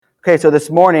Okay, so this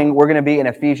morning we're going to be in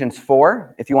Ephesians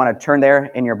 4, if you want to turn there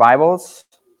in your Bibles.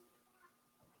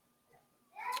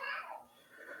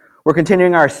 We're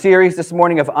continuing our series this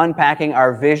morning of unpacking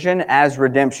our vision as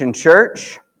Redemption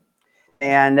Church.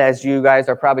 And as you guys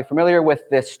are probably familiar with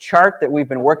this chart that we've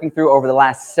been working through over the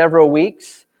last several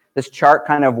weeks, this chart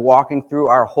kind of walking through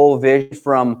our whole vision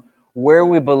from where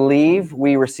we believe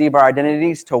we receive our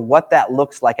identities to what that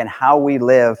looks like and how we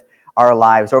live our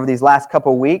lives. Over these last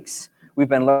couple weeks, we've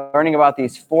been learning about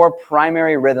these four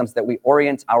primary rhythms that we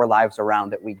orient our lives around,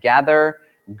 that we gather,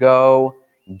 go,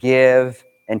 give,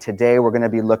 and today we're going to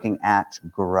be looking at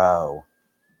grow,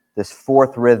 this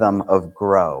fourth rhythm of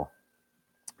grow.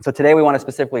 So today we want to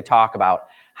specifically talk about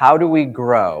how do we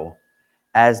grow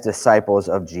as disciples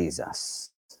of Jesus.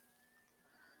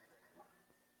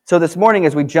 So this morning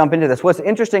as we jump into this, what's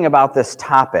interesting about this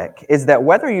topic is that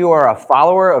whether you are a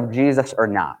follower of Jesus or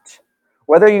not,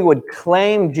 whether you would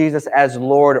claim Jesus as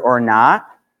Lord or not,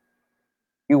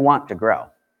 you want to grow.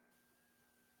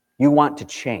 You want to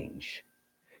change.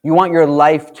 You want your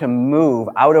life to move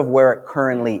out of where it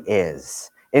currently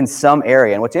is in some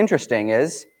area. And what's interesting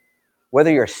is whether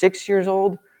you're 6 years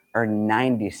old or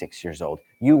 96 years old,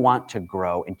 you want to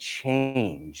grow and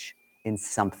change in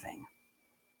something.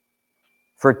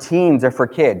 For teens or for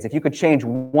kids, if you could change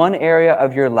one area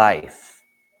of your life,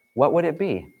 what would it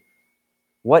be?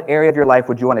 What area of your life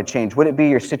would you want to change? Would it be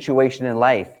your situation in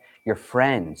life, your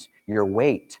friends, your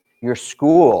weight, your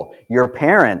school, your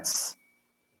parents,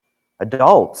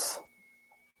 adults?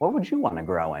 What would you want to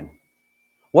grow in?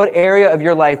 What area of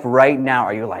your life right now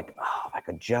are you like, oh, if I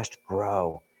could just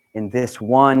grow in this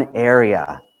one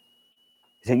area?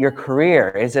 Is it your career?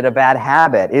 Is it a bad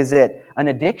habit? Is it an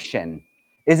addiction?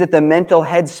 Is it the mental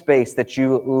headspace that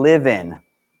you live in?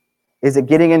 Is it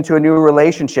getting into a new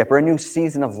relationship or a new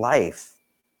season of life?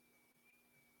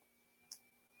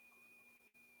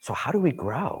 So how do we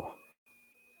grow?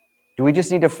 Do we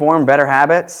just need to form better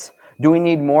habits? Do we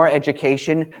need more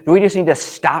education? Do we just need to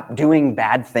stop doing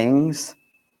bad things?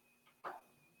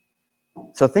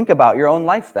 So think about your own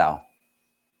life, though.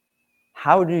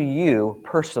 How do you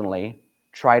personally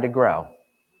try to grow?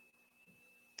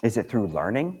 Is it through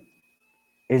learning?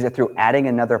 Is it through adding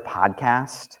another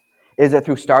podcast? Is it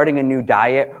through starting a new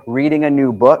diet, reading a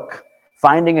new book,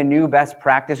 finding a new best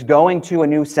practice, going to a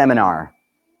new seminar?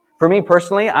 For me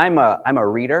personally, I'm a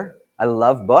reader. I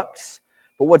love books.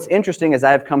 But what's interesting is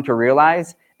I've come to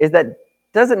realize is that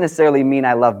doesn't necessarily mean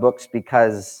I love books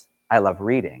because I love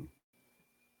reading,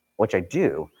 which I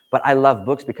do, but I love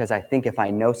books because I think if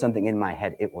I know something in my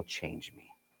head, it will change me.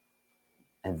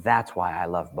 And that's why I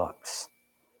love books,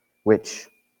 which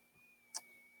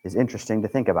is interesting to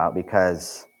think about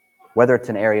because whether it's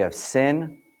an area of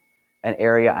sin, an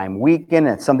area I'm weak in,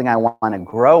 it's something I want to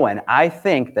grow in, I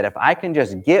think that if I can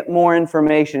just get more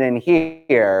information in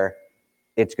here,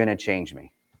 it's going to change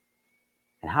me.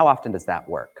 And how often does that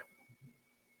work?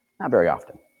 Not very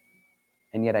often.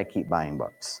 And yet I keep buying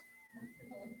books.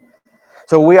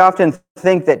 So we often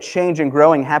think that change and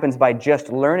growing happens by just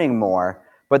learning more,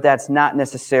 but that's not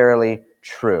necessarily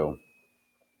true.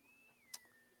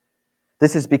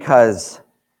 This is because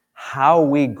how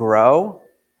we grow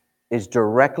is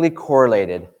directly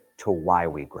correlated to why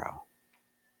we grow.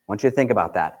 I want you to think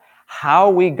about that. How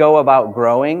we go about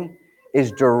growing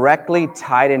is directly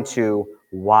tied into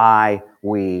why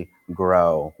we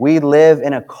grow. We live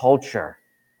in a culture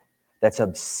that's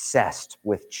obsessed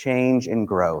with change and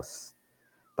growth.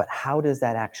 But how does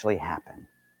that actually happen?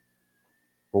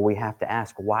 Well, we have to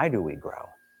ask, why do we grow?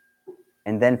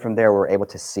 And then from there, we're able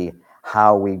to see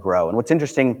how we grow. And what's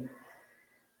interesting,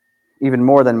 even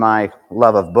more than my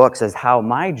love of books, is how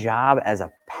my job as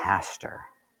a pastor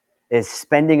is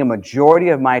spending a majority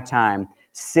of my time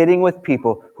sitting with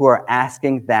people who are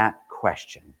asking that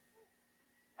question.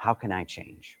 How can I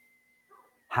change?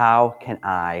 How can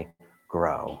I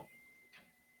grow?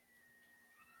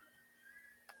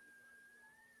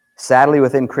 Sadly,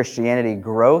 within Christianity,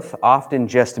 growth often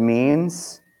just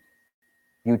means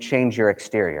you change your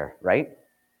exterior, right?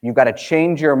 You've got to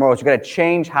change your morals. You've got to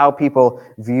change how people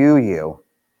view you.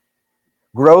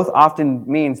 Growth often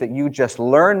means that you just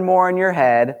learn more in your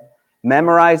head,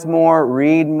 memorize more,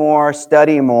 read more,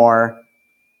 study more,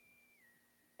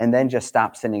 and then just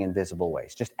stop sinning in visible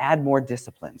ways. Just add more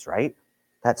disciplines, right?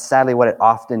 That's sadly what it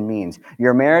often means.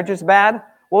 Your marriage is bad?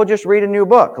 Well, just read a new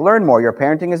book. Learn more. Your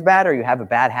parenting is bad or you have a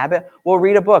bad habit? Well,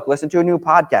 read a book. Listen to a new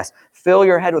podcast. Fill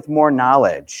your head with more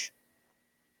knowledge.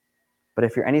 But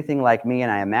if you're anything like me,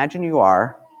 and I imagine you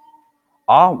are,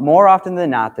 more often than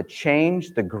not, the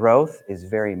change, the growth is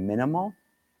very minimal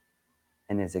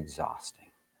and is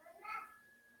exhausting.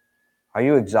 Are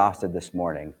you exhausted this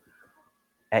morning?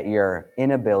 at your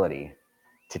inability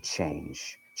to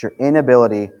change. It's your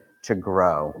inability to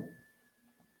grow.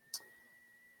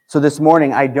 So this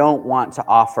morning, I don't want to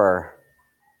offer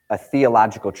a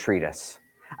theological treatise.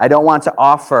 I don't want to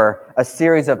offer a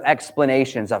series of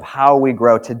explanations of how we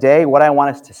grow. Today, what I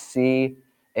want us to see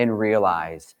and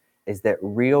realize is that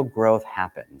real growth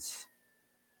happens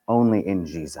only in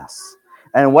Jesus.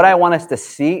 And what I want us to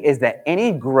see is that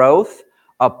any growth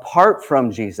apart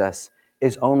from Jesus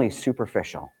is only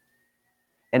superficial.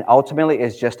 And ultimately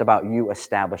is just about you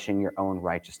establishing your own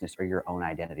righteousness or your own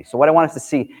identity. So what I want us to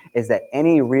see is that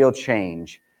any real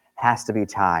change has to be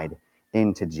tied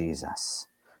into Jesus.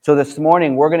 So this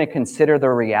morning, we're going to consider the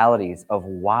realities of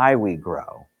why we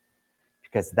grow,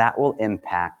 because that will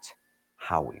impact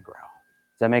how we grow.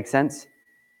 Does that make sense?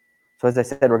 So as I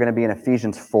said, we're going to be in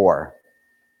Ephesians 4.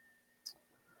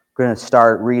 We're going to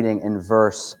start reading in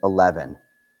verse 11.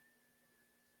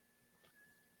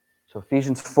 So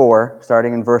Ephesians 4,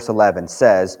 starting in verse 11,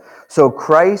 says, "So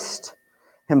Christ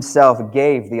himself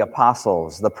gave the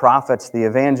apostles, the prophets, the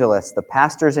evangelists, the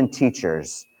pastors and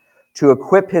teachers to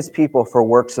equip his people for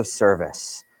works of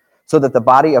service, so that the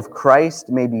body of Christ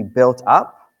may be built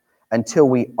up until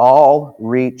we all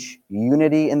reach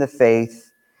unity in the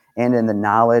faith and in the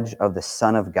knowledge of the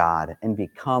Son of God and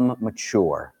become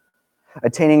mature,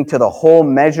 attaining to the whole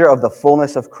measure of the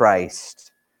fullness of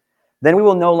Christ. Then we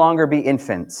will no longer be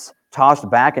infants, tossed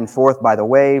back and forth by the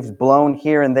waves, blown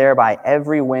here and there by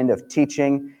every wind of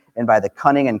teaching and by the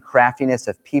cunning and craftiness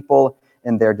of people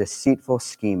in their deceitful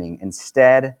scheming.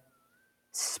 Instead,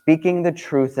 speaking the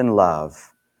truth in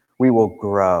love, we will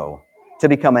grow to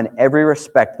become in every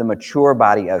respect the mature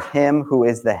body of him who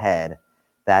is the head,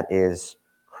 that is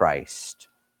Christ."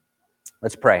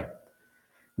 Let's pray.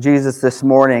 Jesus, this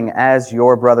morning, as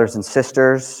your brothers and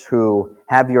sisters who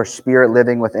have your Spirit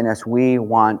living within us, we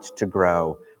want to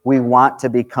grow. We want to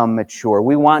become mature.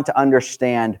 We want to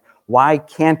understand, why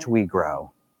can't we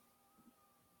grow?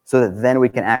 So that then we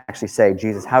can actually say,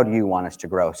 Jesus, how do you want us to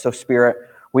grow? So Spirit,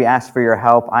 we ask for your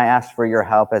help. I ask for your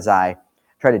help as I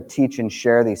try to teach and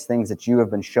share these things that you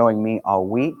have been showing me all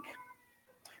week.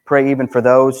 Pray even for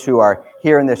those who are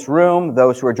here in this room,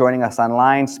 those who are joining us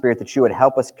online, Spirit, that you would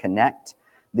help us connect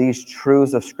these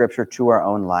truths of Scripture to our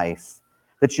own life,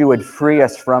 that you would free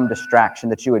us from distraction,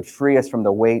 that you would free us from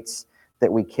the weights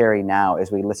that we carry now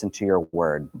as we listen to your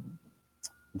word.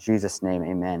 In Jesus' name,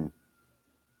 amen.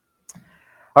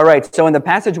 All right, so in the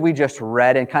passage we just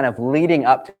read and kind of leading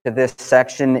up to this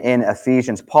section in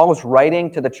Ephesians, Paul was writing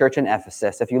to the church in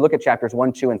Ephesus. If you look at chapters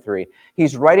 1, 2, and 3,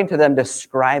 he's writing to them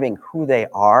describing who they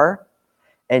are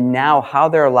and now how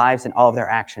their lives and all of their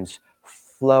actions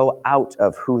flow out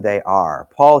of who they are.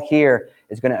 Paul here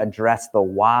is going to address the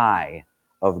why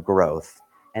of growth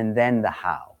and then the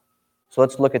how. So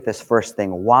let's look at this first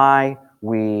thing, why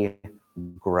we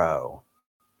grow.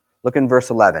 Look in verse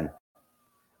 11.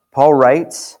 Paul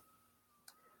writes,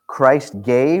 Christ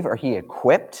gave, or he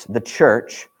equipped, the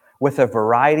church with a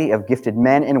variety of gifted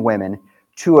men and women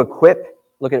to equip,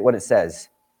 look at what it says,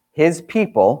 his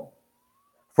people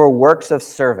for works of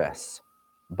service.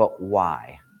 But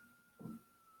why? I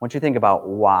want you to think about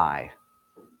why.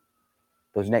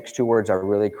 Those next two words are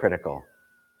really critical.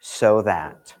 So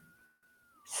that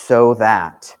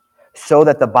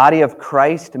the body of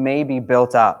Christ may be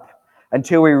built up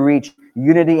until we reach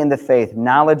unity in the faith,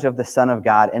 knowledge of the Son of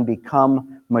God, and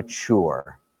become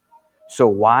mature. So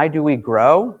why do we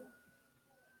grow?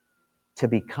 To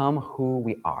become who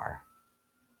we are.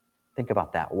 Think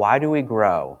about that. Why do we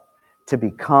grow? To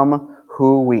become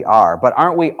who we are. But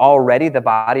aren't we already the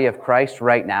body of Christ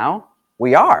right now?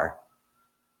 We are.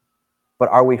 But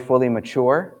are we fully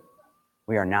mature?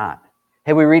 We are not.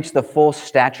 Have we reached the full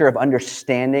stature of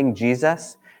understanding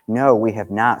Jesus? No, we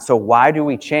have not. So why do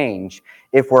we change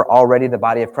if we're already the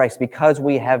body of Christ? Because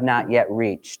we have not yet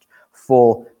reached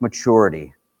full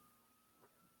maturity.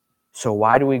 So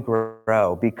why do we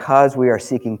grow? Because we are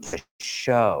seeking to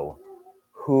show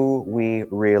who we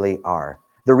really are.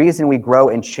 The reason we grow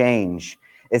and change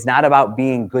is not about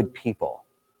being good people.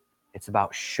 It's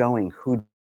about showing who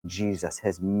Jesus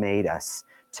has made us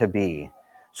to be.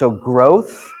 So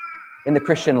growth in the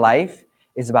Christian life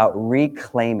is about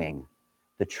reclaiming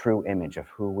the true image of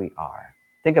who we are.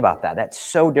 Think about that. That's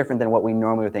so different than what we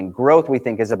normally would think. Growth, we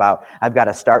think, is about, I've got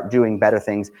to start doing better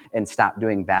things and stop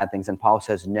doing bad things. And Paul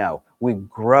says, no, we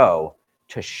grow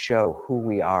to show who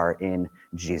we are in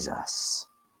Jesus.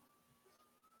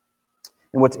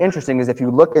 And what's interesting is if you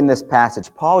look in this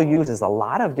passage, Paul uses a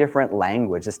lot of different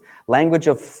language, this language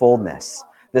of fullness,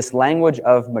 this language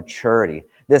of maturity,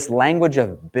 this language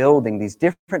of building, these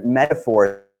different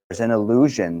metaphors and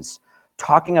allusions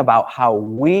talking about how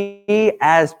we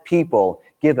as people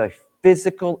give a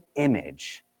physical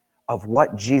image of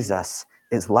what Jesus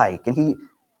is like. And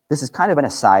this is kind of an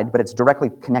aside, but it's directly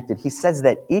connected. He says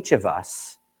that each of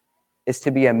us is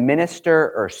to be a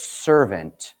minister or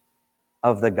servant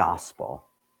of the gospel.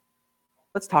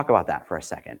 Let's talk about that for a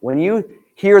second. When you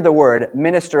hear the word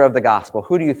minister of the gospel,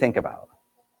 who do you think about?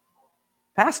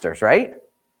 Pastors, right?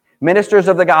 Ministers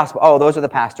of the gospel. Oh, those are the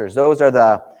pastors. Those are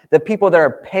the people that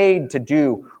are paid to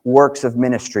do works of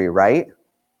ministry, right?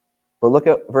 But look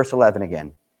at verse 11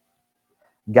 again.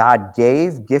 God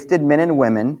gave gifted men and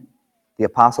women, the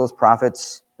apostles,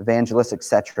 prophets, evangelists,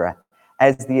 etc.,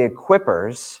 as the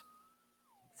equippers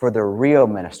for the real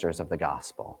ministers of the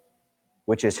gospel,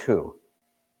 which is who?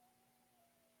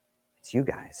 It's you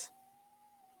guys.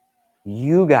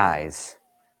 You guys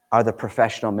are the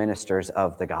professional ministers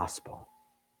of the gospel.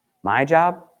 My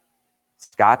job,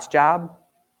 Scott's job,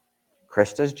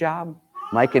 Krista's job,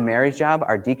 Mike and Mary's job,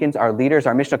 our deacons, our leaders,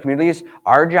 our missional communities,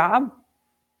 our job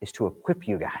is to equip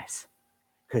you guys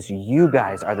because you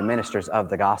guys are the ministers of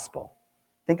the gospel.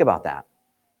 Think about that.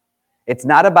 It's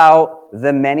not about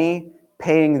the many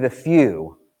paying the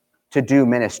few to do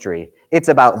ministry. It's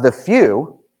about the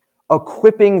few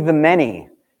equipping the many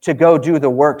to go do the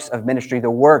works of ministry, the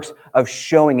works of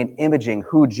showing and imaging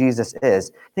who Jesus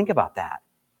is. Think about that.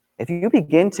 If you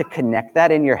begin to connect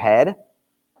that in your head,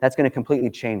 that's going to completely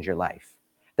change your life.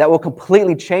 That will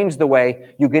completely change the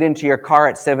way you get into your car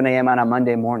at 7 a.m. on a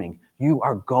Monday morning. You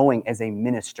are going as a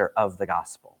minister of the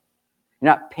gospel.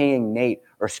 You're not paying Nate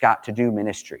or Scott to do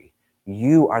ministry.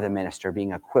 You are the minister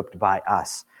being equipped by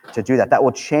us to do that. That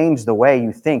will change the way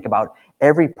you think about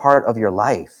every part of your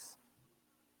life.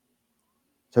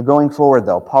 So going forward,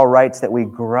 though, Paul writes that we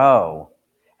grow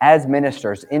as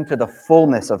ministers into the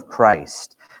fullness of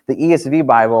Christ. The ESV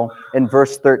Bible in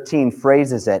verse 13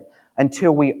 phrases it,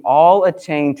 until we all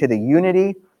attain to the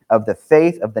unity of the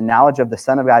faith of the knowledge of the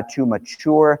Son of God to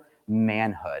mature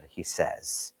manhood, he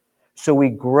says. So we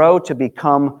grow to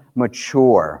become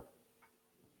mature,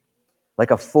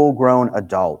 like a full-grown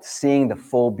adult, seeing the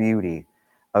full beauty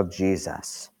of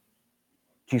Jesus.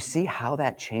 Do you see how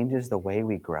that changes the way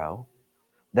we grow?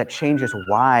 That changes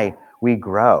why we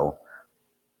grow.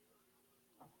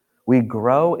 We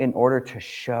grow in order to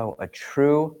show a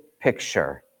true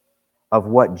picture of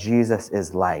what Jesus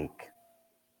is like.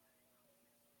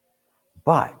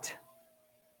 But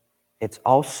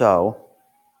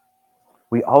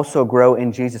we also grow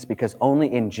in Jesus because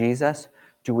only in Jesus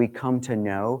do we come to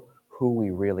know who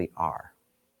we really are.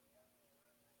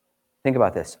 Think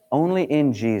about this. Only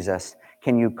in Jesus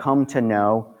can you come to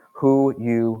know who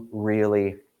you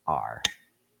really are.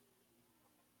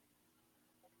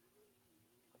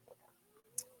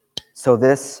 So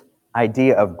this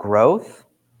idea of growth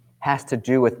has to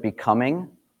do with becoming,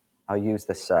 I'll use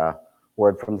this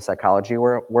word from the psychology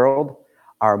world,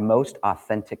 our most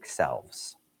authentic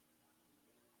selves.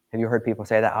 Have you heard people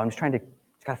say that? I'm just got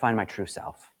to find my true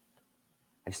self.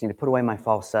 I just need to put away my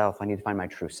false self. I need to find my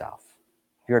true self.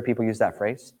 Have you heard people use that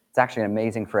phrase? It's actually an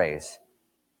amazing phrase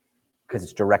because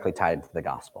it's directly tied to the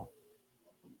gospel.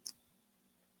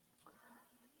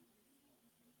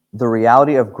 The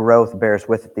reality of growth bears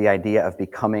with it the idea of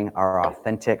becoming our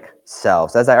authentic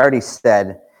selves. As I already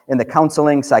said, in the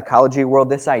counseling psychology world,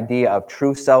 this idea of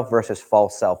true self versus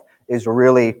false self is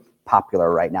really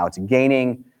popular right now. It's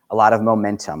gaining a lot of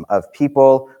momentum of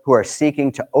people who are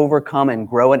seeking to overcome and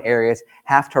grow in areas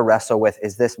have to wrestle with,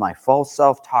 is this my false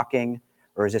self talking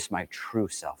or is this my true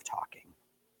self talking?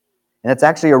 And it's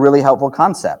actually a really helpful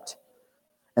concept.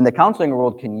 And the counseling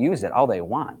world can use it all they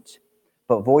want.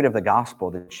 But void of the gospel,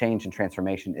 the change and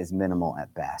transformation is minimal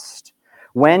at best.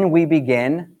 When we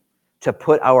begin to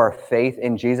put our faith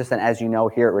in Jesus, and as you know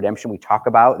here at Redemption, we talk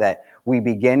about that we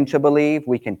begin to believe,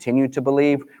 we continue to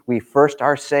believe, we first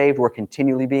are saved, we're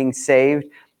continually being saved.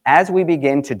 As we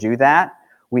begin to do that,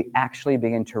 we actually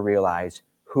begin to realize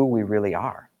who we really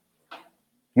are.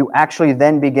 You actually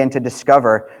then begin to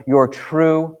discover your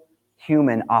true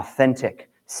human, authentic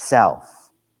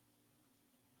self.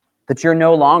 That you're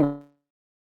no longer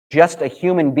just a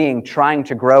human being trying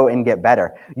to grow and get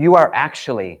better. You are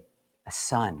actually a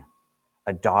son,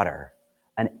 a daughter,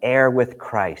 an heir with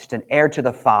Christ, an heir to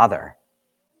the Father,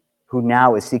 who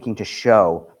now is seeking to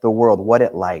show the world what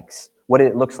it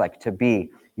looks like to be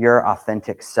your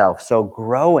authentic self. So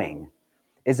growing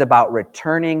is about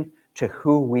returning to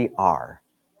who we are.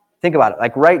 Think about it.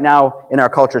 Like right now in our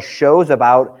culture, shows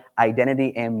about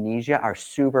identity amnesia are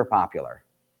super popular.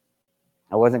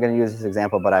 I wasn't going to use this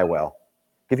example, but I will.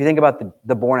 If you think about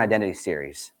the Bourne Identity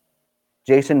series,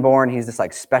 Jason Bourne, he's this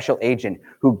like special agent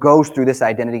who goes through this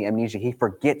identity amnesia. He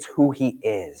forgets who he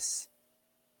is.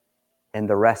 And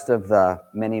the rest of the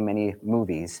many, many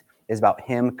movies is about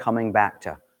him coming back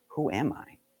to, who am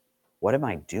I? What am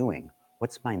I doing?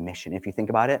 What's my mission? If you think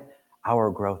about it, our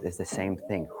growth is the same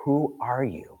thing. Who are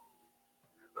you?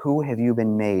 Who have you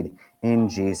been made in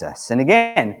Jesus? And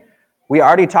again, we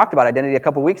already talked about identity a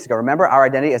couple weeks ago. Remember, our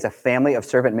identity as a family of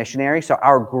servant missionaries. So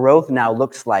our growth now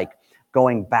looks like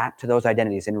going back to those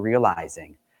identities and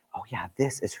realizing, oh yeah,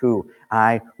 this is who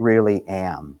I really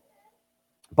am.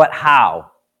 But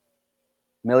how?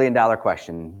 $1 million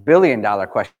question, $1 billion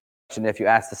question. If you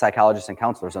ask the psychologists and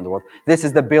counselors in the world, this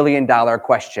is the $1 billion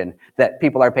question that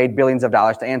people are paid billions of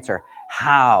dollars to answer.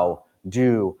 How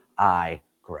do I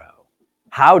grow?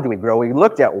 How do we grow? We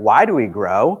looked at why do we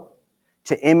grow?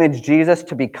 To image Jesus,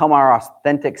 to become our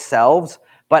authentic selves.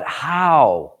 But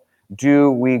how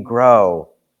do we grow?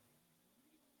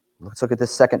 Let's look at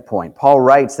this second point. Paul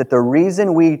writes that the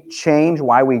reason we change,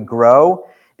 why we grow,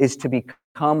 is to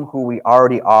become who we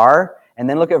already are. And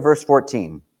then look at verse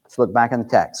 14. Let's look back in the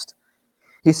text.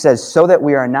 He says, so that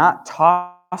we are not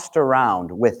tossed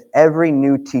around with every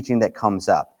new teaching that comes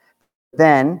up.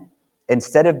 Then,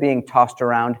 instead of being tossed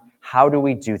around, how do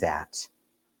we do that?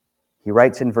 He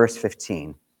writes in verse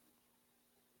 15,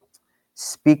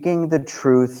 speaking the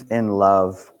truth in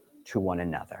love to one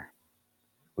another.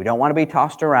 We don't want to be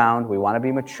tossed around. We want to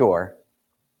be mature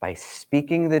by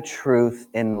speaking the truth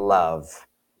in love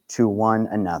to one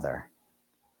another.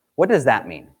 What does that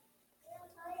mean?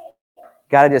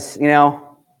 Got to just,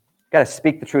 got to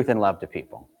speak the truth in love to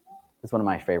people. It's one of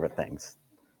my favorite things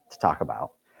to talk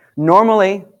about.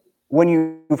 Normally, when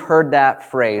you've heard that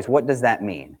phrase, what does that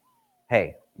mean?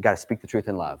 Hey, you got to speak the truth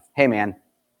in love. Hey, man,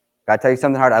 got to tell you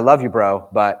something hard. I love you, bro,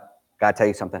 but got to tell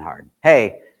you something hard.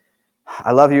 Hey,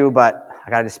 I love you, but I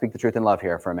got to just speak the truth in love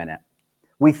here for a minute.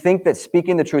 We think that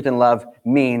speaking the truth in love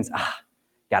means,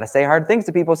 got to say hard things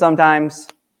to people sometimes.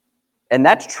 And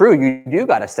that's true. You do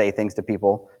got to say things to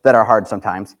people that are hard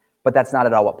sometimes, but that's not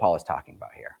at all what Paul is talking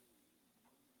about here.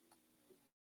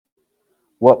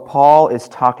 What Paul is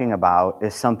talking about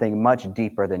is something much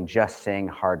deeper than just saying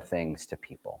hard things to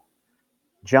people.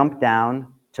 Jump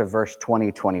down to verse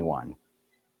 21.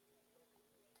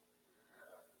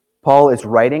 Paul is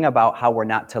writing about how we're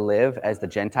not to live as the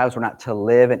Gentiles. We're not to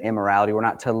live in immorality. We're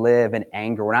not to live in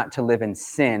anger. We're not to live in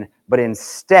sin. But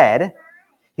instead,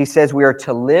 he says we are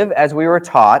to live as we were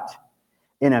taught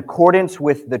in accordance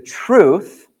with the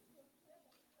truth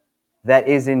that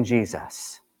is in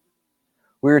Jesus.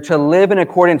 We are to live in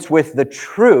accordance with the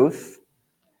truth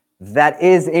that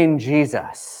is in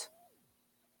Jesus.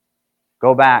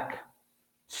 Go back.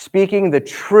 Speaking the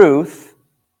truth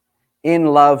in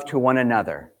love to one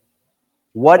another.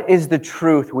 What is the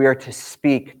truth we are to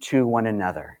speak to one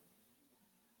another?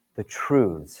 The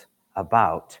truths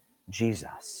about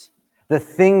Jesus. The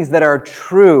things that are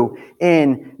true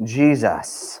in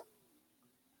Jesus.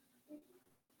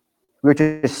 We're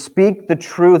to speak the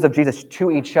truth of Jesus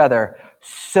to each other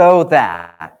so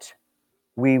that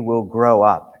we will grow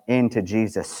up into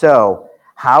Jesus. So,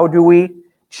 how do we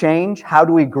change? How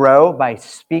do we grow? By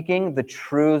speaking the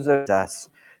truths of us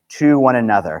to one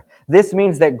another. This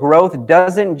means that growth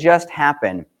doesn't just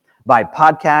happen by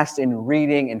podcasts and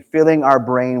reading and filling our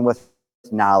brain with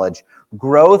knowledge.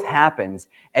 Growth happens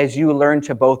as you learn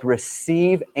to both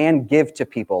receive and give to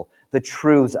people the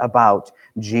truths about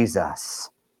Jesus.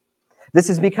 This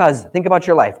is because, think about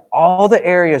your life, all the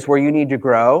areas where you need to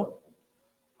grow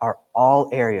are all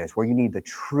areas where you need the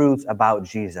truths about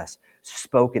Jesus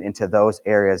spoken into those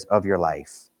areas of your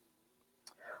life.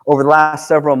 Over the last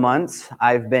several months,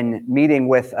 I've been meeting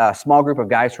with a small group of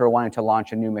guys who are wanting to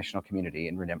launch a new missional community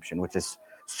in Redemption, which is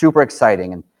super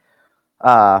exciting. And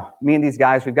me and these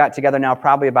guys, we've got together now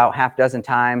probably about half dozen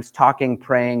times, talking,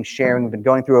 praying, sharing. We've been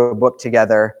going through a book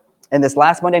together. And this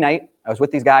last Monday night, I was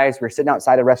with these guys. We were sitting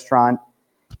outside a restaurant,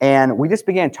 and we just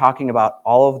began talking about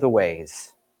all of the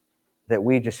ways that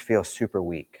we just feel super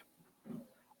weak.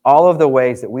 All of the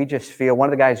ways that we just feel, one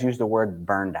of the guys used the word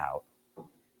burned out,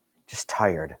 just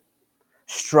tired,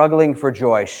 struggling for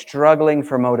joy, struggling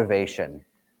for motivation.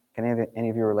 Can any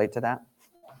of you relate to that?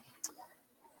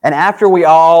 And after we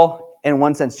all, in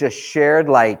one sense, just shared,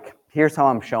 like, here's how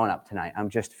I'm showing up tonight. I'm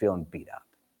just feeling beat up.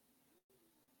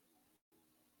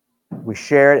 We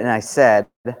shared, and I said,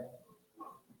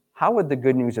 how would the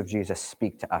good news of Jesus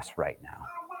speak to us right now?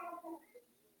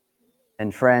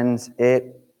 And friends,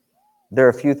 there are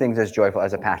a few things as joyful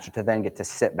as a pastor to then get to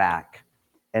sit back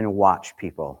and watch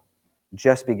people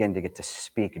just begin to get to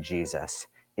speak Jesus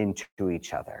into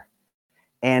each other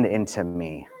and into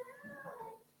me.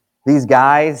 These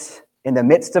guys, in the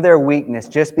midst of their weakness,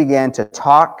 just began to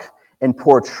talk and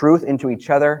pour truth into each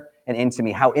other and into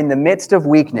me. How in the midst of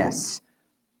weakness,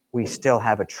 we still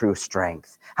have a true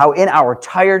strength. How in our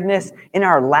tiredness, in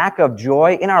our lack of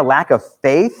joy, in our lack of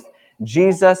faith,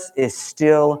 Jesus is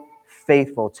still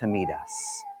faithful to meet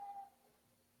us.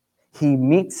 He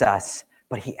meets us,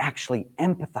 but he actually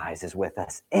empathizes with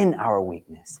us in our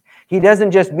weakness. He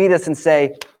doesn't just meet us and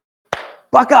say,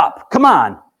 buck up, come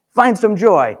on, find some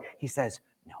joy. He says,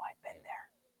 no, I've been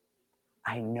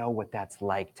there. I know what that's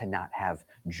like to not have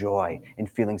joy and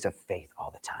feelings of faith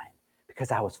all the time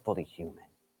because I was fully human.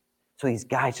 So these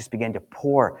guys just began to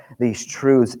pour these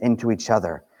truths into each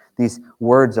other, these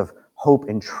words of hope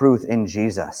and truth in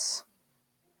Jesus.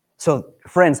 So,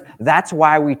 friends, that's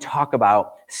why we talk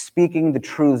about speaking the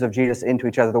truths of Jesus into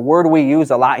each other. The word we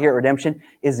use a lot here at Redemption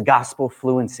is gospel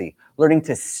fluency, learning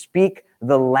to speak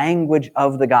the language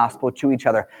of the gospel to each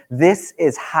other. This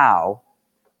is how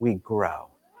we grow,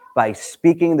 by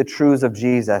speaking the truths of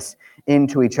Jesus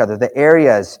into each other. The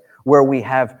areas where we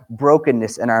have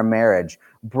brokenness in our marriage,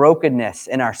 brokenness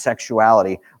in our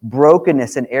sexuality,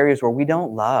 brokenness in areas where we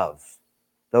don't love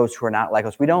those who are not like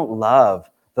us. We don't love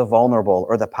the vulnerable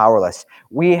or the powerless.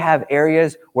 We have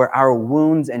areas where our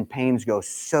wounds and pains go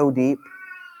so deep,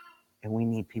 and we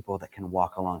need people that can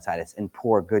walk alongside us and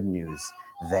pour good news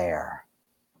there.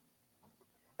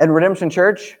 And Redemption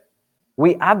Church,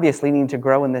 we obviously need to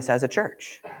grow in this as a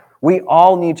church. We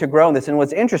all need to grow in this. And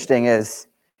what's interesting is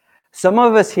some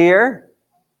of us here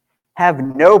have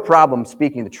no problem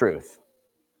speaking the truth.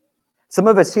 Some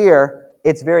of us here,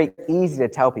 it's very easy to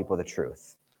tell people the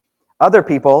truth. Other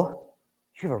people,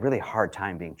 you have a really hard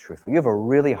time being truthful. You have a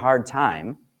really hard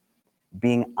time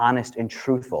being honest and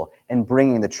truthful and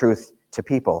bringing the truth to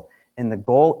people. And the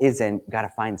goal isn't, got to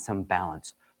find some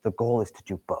balance. The goal is to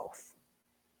do both.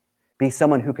 Be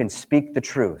someone who can speak the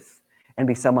truth and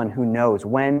be someone who knows,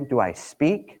 when do I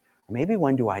speak? Or maybe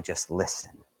when do I just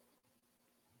listen?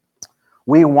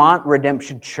 We want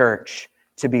Redemption Church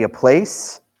to be a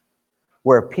place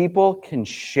where people can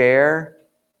share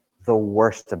the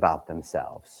worst about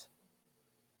themselves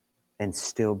and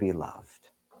still be loved,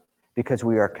 because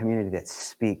we are a community that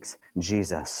speaks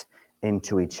Jesus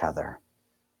into each other.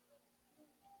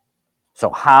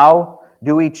 So how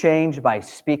do we change? By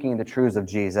speaking the truths of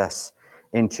Jesus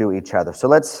into each other. So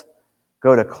let's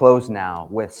go to close now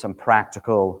with some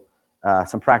practical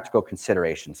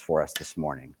considerations for us this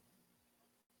morning.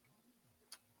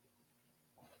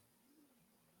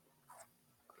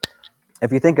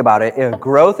 If you think about it, if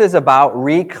growth is about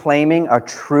reclaiming a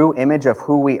true image of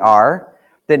who we are,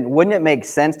 then wouldn't it make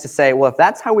sense to say, well, if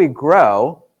that's how we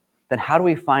grow, then how do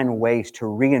we find ways to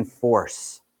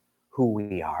reinforce who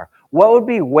we are? What would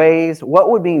be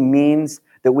means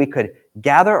that we could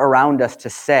gather around us to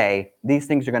say, these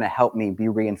things are going to help me be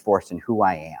reinforced in who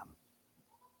I am?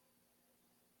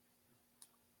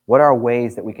 What are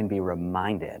ways that we can be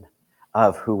reminded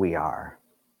of who we are?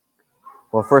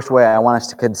 Well, first way I want us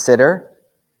to consider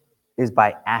is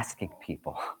by asking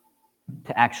people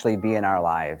to actually be in our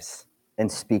lives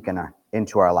and speak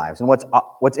into our lives. And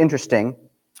what's interesting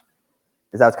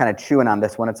is I was kind of chewing on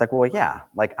this one. It's like, well, yeah,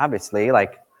 like obviously,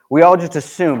 like we all just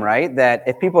assume, right, that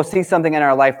if people see something in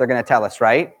our life, they're going to tell us,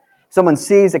 right? Someone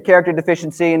sees a character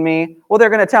deficiency in me, well, they're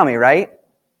going to tell me, right?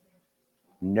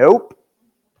 Nope.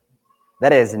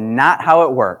 That is not how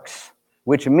it works,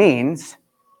 which means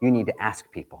you need to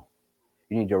ask people.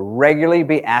 You need to regularly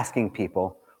be asking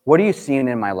people, what are you seeing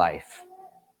in my life?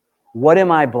 What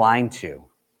am I blind to?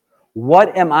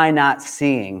 What am I not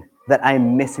seeing that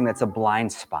I'm missing that's a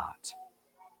blind spot?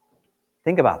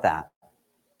 Think about that.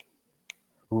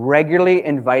 Regularly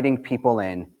inviting people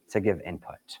in to give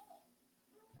input.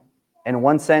 In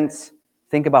one sense,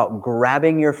 think about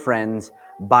grabbing your friends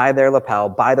by their lapel,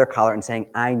 by their collar, and saying,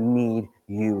 I need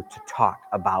you to talk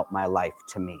about my life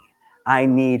to me. I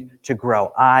need to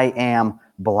grow. I am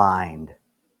blind.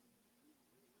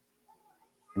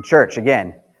 In church,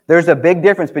 again, there's a big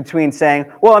difference between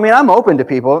saying, well, I mean, I'm open to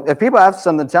people. If people have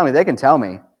something to tell me, they can tell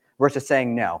me, versus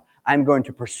saying, no, I'm going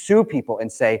to pursue people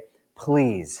and say,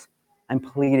 please, I'm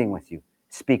pleading with you,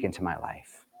 speak into my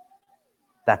life.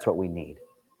 That's what we need.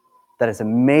 That is a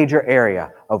major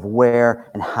area of where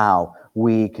and how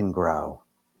we can grow.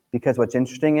 Because what's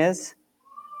interesting is,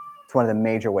 it's one of the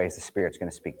major ways the Spirit's going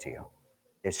to speak to you,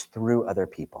 is through other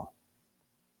people.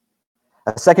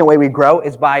 A second way we grow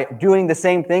is by doing the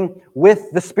same thing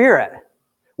with the Spirit.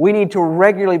 We need to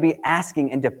regularly be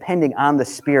asking and depending on the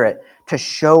Spirit to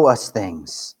show us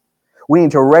things. We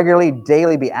need to regularly,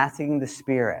 daily be asking the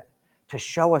Spirit to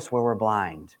show us where we're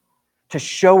blind, to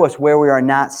show us where we are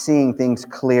not seeing things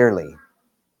clearly.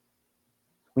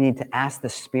 We need to ask the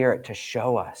Spirit to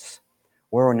show us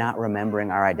where we're not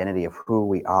remembering our identity of who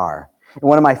we are. And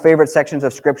one of my favorite sections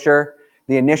of Scripture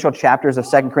the initial chapters of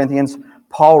 2 Corinthians,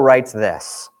 Paul writes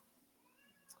this: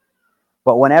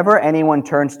 "But whenever anyone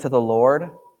turns to the Lord,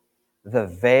 the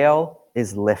veil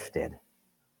is lifted.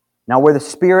 Now where the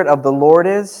Spirit of the Lord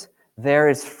is, there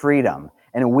is freedom.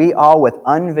 And we all with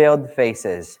unveiled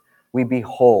faces, we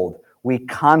behold, we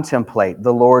contemplate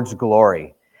the Lord's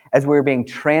glory as we're being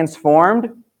transformed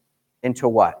into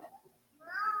what?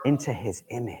 Into his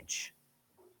image.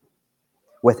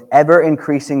 With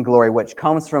ever-increasing glory, which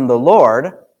comes from the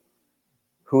Lord,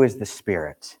 who is the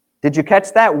Spirit." Did you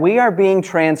catch that? We are being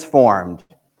transformed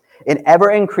in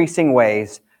ever-increasing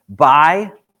ways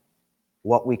by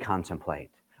what we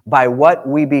contemplate, by what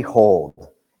we behold.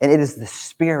 And it is the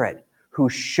Spirit who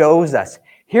shows us,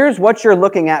 here's what you're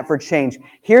looking at for change.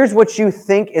 Here's what you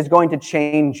think is going to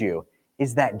change you.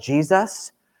 Is that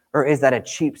Jesus, or is that a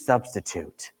cheap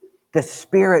substitute? The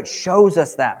Spirit shows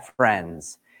us that,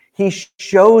 friends. He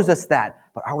shows us that,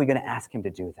 but are we going to ask him to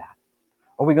do that?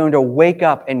 Are we going to wake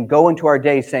up and go into our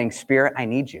day saying, Spirit, I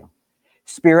need you.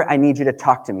 Spirit, I need you to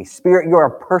talk to me. Spirit, you're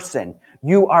a person.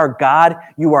 You are God.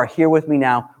 You are here with me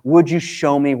now. Would you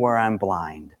show me where I'm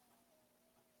blind?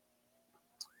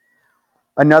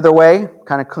 Another way,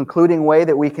 kind of concluding way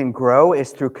that we can grow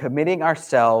is through committing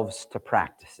ourselves to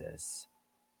practices.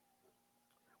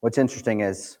 What's interesting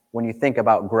is when you think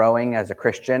about growing as a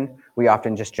Christian, we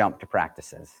often just jump to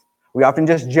practices. We often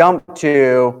just jump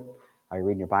to, are you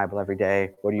reading your Bible every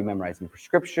day? What are you memorizing for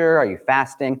scripture? Are you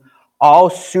fasting? All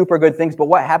super good things, but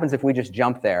what happens if we just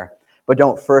jump there, but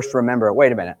don't first remember,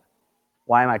 wait a minute,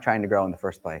 why am I trying to grow in the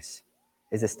first place?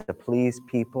 Is this to please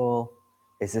people?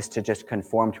 Is this to just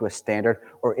conform to a standard?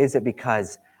 Or is it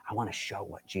because I want to show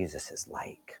what Jesus is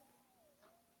like?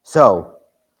 So,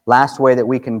 last way that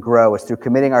we can grow is through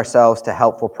committing ourselves to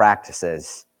helpful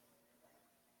practices.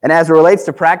 And as it relates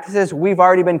to practices, we've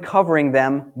already been covering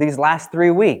them these last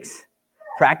 3 weeks.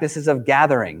 Practices of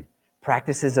gathering,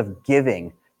 practices of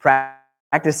giving,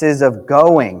 practices of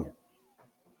going.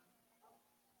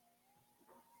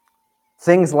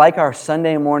 Things like our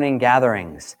Sunday morning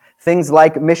gatherings, things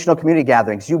like missional community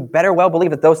gatherings. You better well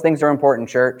believe that those things are important,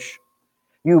 church.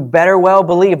 You better well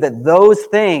believe that those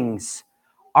things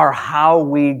are how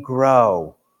we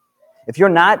grow. If you're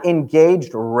not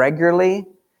engaged regularly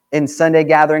in Sunday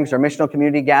gatherings or missional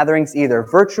community gatherings, either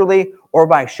virtually or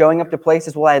by showing up to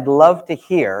places, well, I'd love to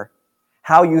hear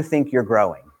how you think you're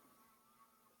growing.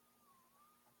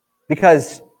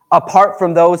 Because apart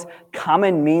from those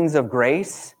common means of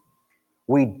grace,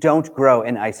 we don't grow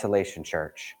in isolation,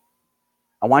 church.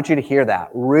 I want you to hear that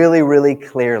really, really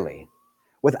clearly.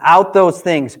 Without those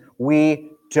things,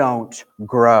 we don't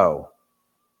grow.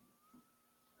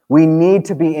 We need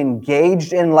to be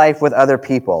engaged in life with other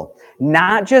people,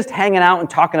 not just hanging out and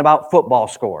talking about football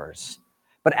scores,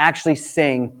 but actually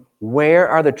saying, where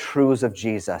are the truths of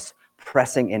Jesus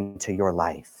pressing into your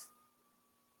life?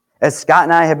 As Scott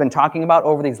and I have been talking about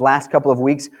over these last couple of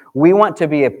weeks, we want to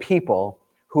be a people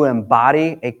who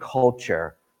embody a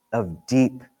culture of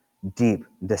deep, deep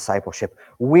discipleship.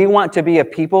 We want to be a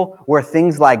people where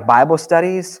things like Bible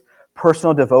studies,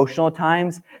 personal devotional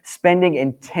times, spending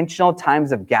intentional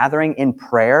times of gathering in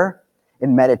prayer,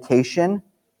 in meditation,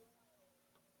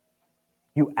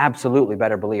 you absolutely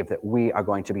better believe that we are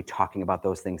going to be talking about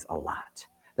those things a lot.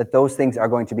 That those things are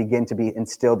going to begin to be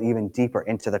instilled even deeper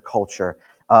into the culture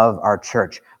of our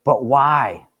church. But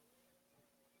why?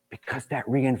 Because that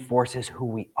reinforces who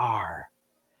we are.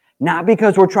 Not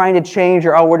because we're trying to change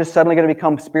or, we're just suddenly going to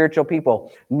become spiritual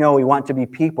people. No, we want to be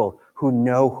people who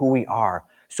know who we are.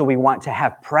 So we want to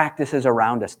have practices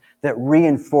around us that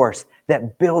reinforce,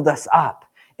 that build us up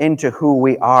into who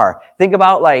we are. Think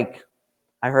about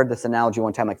I heard this analogy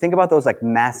one time, think about those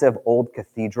massive old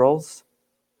cathedrals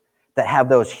that have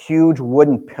those huge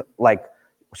wooden,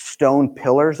 stone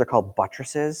pillars. They're called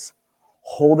buttresses,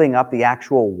 holding up the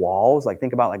actual walls.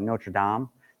 Think about Notre Dame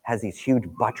has these huge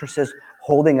buttresses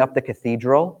holding up the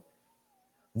cathedral.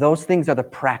 Those things are the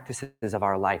practices of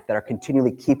our life that are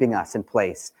continually keeping us in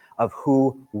place of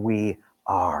who we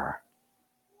are.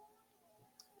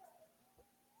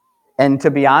 And to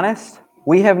be honest,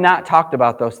 we have not talked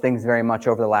about those things very much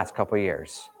over the last couple of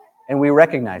years. And we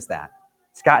recognize that.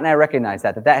 Scott and I recognize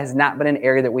that has not been an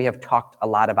area that we have talked a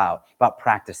lot about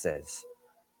practices.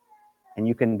 And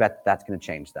you can bet that's going to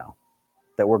change, though.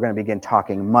 That we're going to begin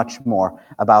talking much more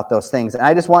about those things. And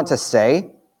I just want to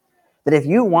say that if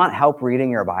you want help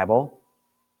reading your Bible,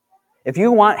 if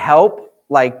you want help,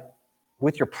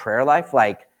 with your prayer life,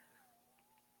 I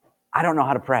don't know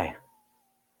how to pray.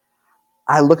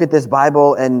 I look at this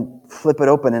Bible and flip it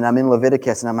open, and I'm in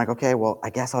Leviticus, and I'm like, okay, well, I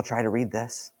guess I'll try to read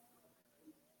this.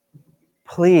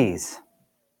 Please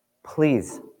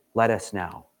let us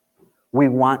know. We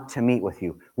want to meet with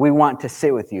you. We want to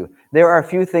sit with you. There are a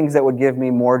few things that would give me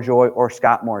more joy or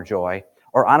Scott more joy,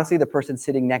 or honestly, the person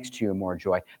sitting next to you more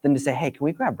joy, than to say, hey, can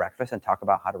we grab breakfast and talk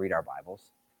about how to read our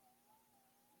Bibles?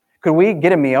 Could we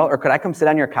get a meal, or could I come sit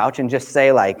on your couch and just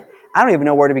say, like, I don't even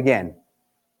know where to begin.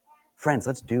 Friends,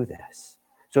 let's do this.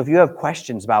 So if you have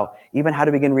questions about even how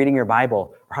to begin reading your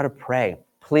Bible or how to pray,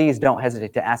 please don't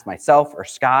hesitate to ask myself or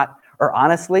Scott, or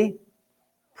honestly,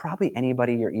 probably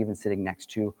anybody you're even sitting next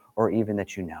to or even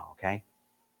that you know, okay?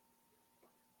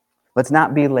 Let's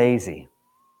not be lazy,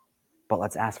 but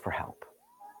let's ask for help.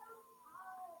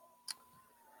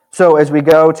 So as we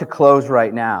go to close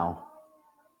right now,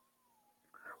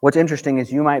 what's interesting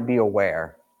is you might be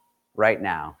aware right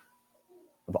now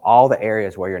of all the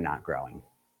areas where you're not growing.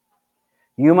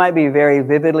 You might be very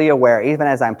vividly aware, even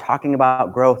as I'm talking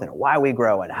about growth and why we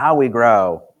grow and how we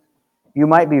grow, you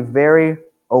might be very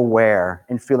aware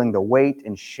and feeling the weight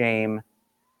and shame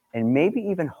and maybe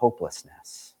even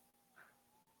hopelessness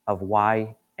of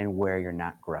why and where you're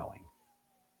not growing.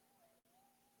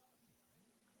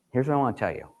 Here's what I want to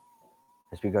tell you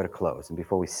as we go to close and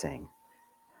before we sing.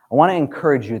 I want to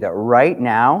encourage you that right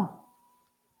now,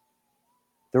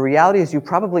 the reality is you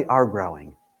probably are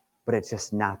growing, but it's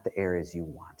just not the areas you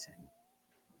want in.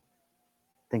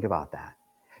 Think about that.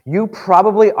 You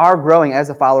probably are growing as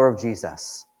a follower of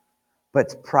Jesus, but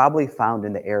it's probably found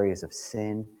in the areas of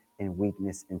sin and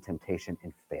weakness and temptation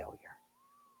and failure.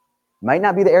 Might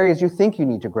not be the areas you think you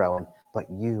need to grow in, but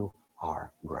you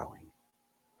are growing.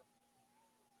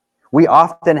 We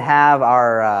often have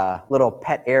our little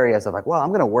pet areas of like, well, I'm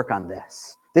going to work on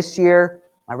this. This year,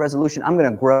 my resolution, I'm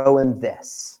going to grow in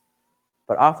this.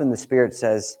 But often the Spirit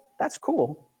says, that's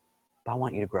cool, but I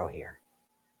want you to grow here.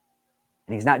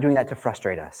 And he's not doing that to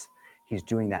frustrate us. He's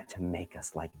doing that to make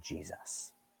us like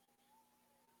Jesus.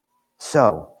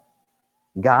 So,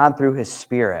 God, through his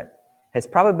Spirit, has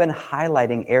probably been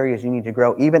highlighting areas you need to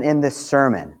grow, even in this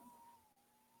sermon.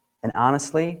 And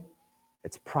honestly,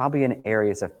 it's probably in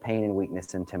areas of pain and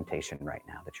weakness and temptation right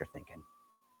now that you're thinking.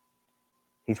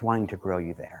 He's wanting to grow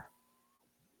you there.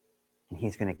 And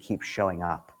he's going to keep showing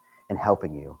up and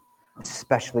helping you,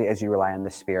 especially as you rely on the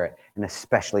Spirit and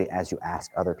especially as you ask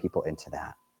other people into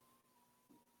that.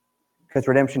 Because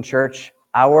Redemption Church,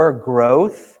 our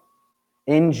growth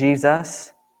in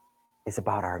Jesus is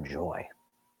about our joy.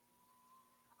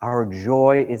 Our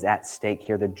joy is at stake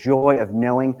here, the joy of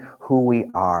knowing who we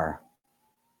are.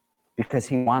 Because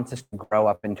he wants us to grow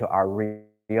up into our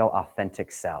real,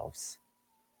 authentic selves.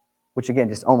 Which again,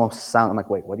 just almost sounds, I'm like,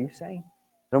 wait, what do you say?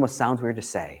 It almost sounds weird to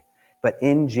say. But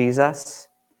in Jesus,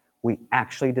 we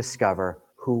actually discover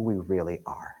who we really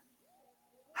are.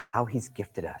 How he's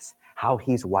gifted us. How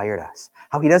he's wired us.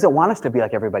 How he doesn't want us to be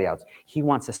like everybody else. He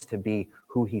wants us to be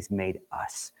who he's made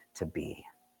us to be.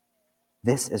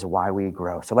 This is why we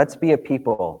grow. So let's be a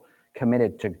people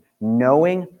committed to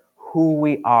knowing who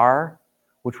we are,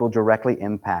 which will directly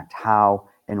impact how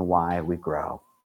and why we grow.